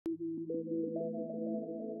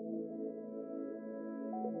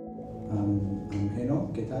I'm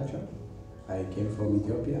Henok. I came from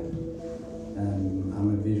Ethiopia.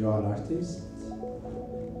 I'm a visual artist,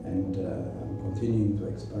 and I'm continuing to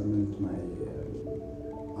experiment my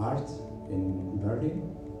art in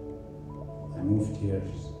Berlin. I moved here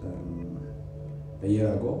a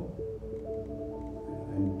year ago,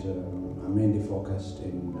 and I'm mainly focused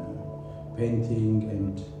in painting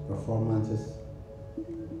and performances.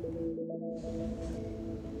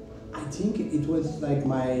 I think it was like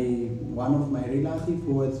one of my relatives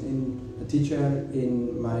who was a teacher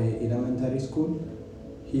in my elementary school.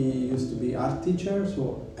 He used to be art teacher,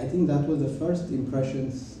 so I think that was the first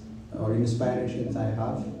impressions or inspirations I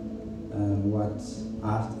have what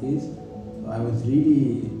art is. So I was I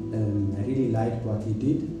really liked what he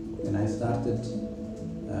did, and I started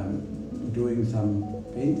doing some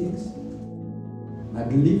paintings. I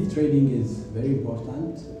believe trading is very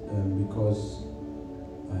important because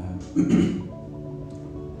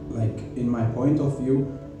like in my point of view,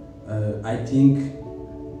 I think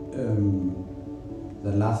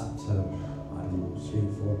the last I don't know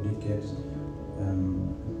 3-4 decades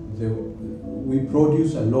we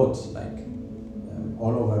produce a lot, like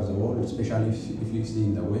all over the world, especially if you see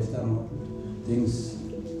in the Western world, things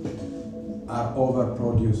are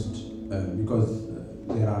overproduced because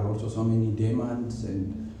there are also so many demands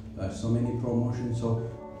and so many promotions. So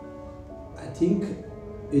I think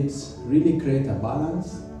it's really create a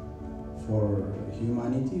balance for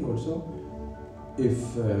humanity also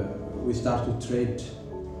if we start to trade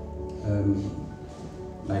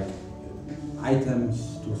like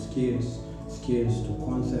items to skills to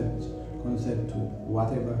concept to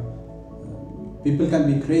whatever. People can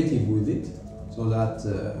be creative with it so that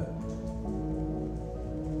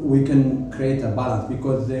we can create a balance,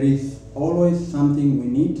 because there is always something we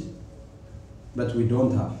need but we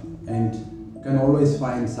don't have, and you can always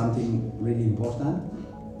find something really important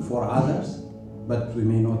for others but we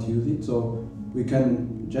may not use it, so we can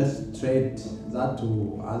just trade that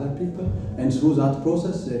to other people, and through that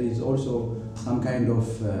process there is also some kind of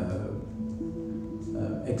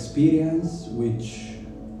experience which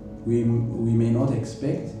we may not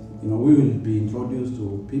expect. You know, we will be introduced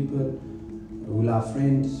to people, we'll have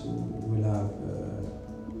friends, we'll have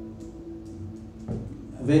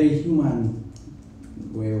a very human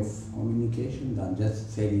way of communication than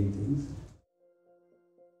just selling things.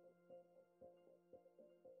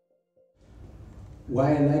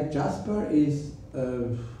 Why I like Jaspr is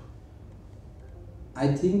I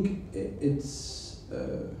think it's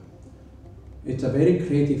a very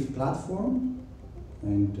creative platform,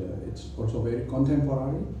 and it's also very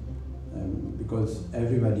contemporary because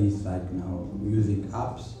everybody is like now using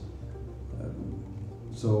apps.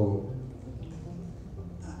 So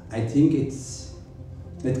I think it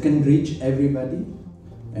can reach everybody,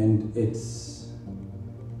 and it's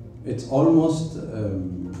almost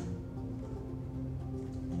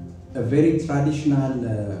a very traditional.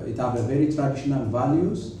 It has a very traditional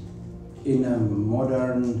values in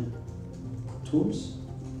modern tools,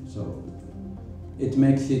 so it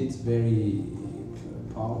makes it very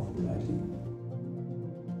powerful, I think.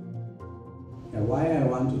 Why I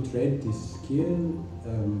want to trade this skill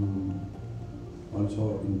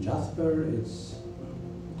also in Jaspr,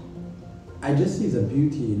 I just see the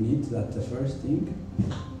beauty in it. That's the first thing,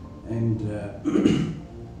 and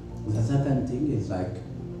the second thing is like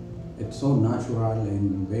it's so natural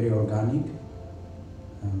and very organic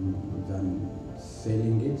than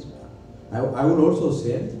selling it. I would also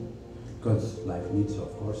sell, because life needs,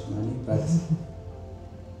 of course, money, but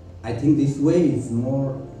I think this way is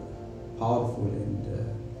more powerful, and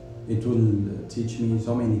it will teach me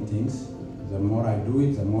so many things. The more I do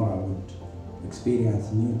it, the more I would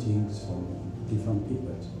experience new things from different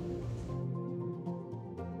people.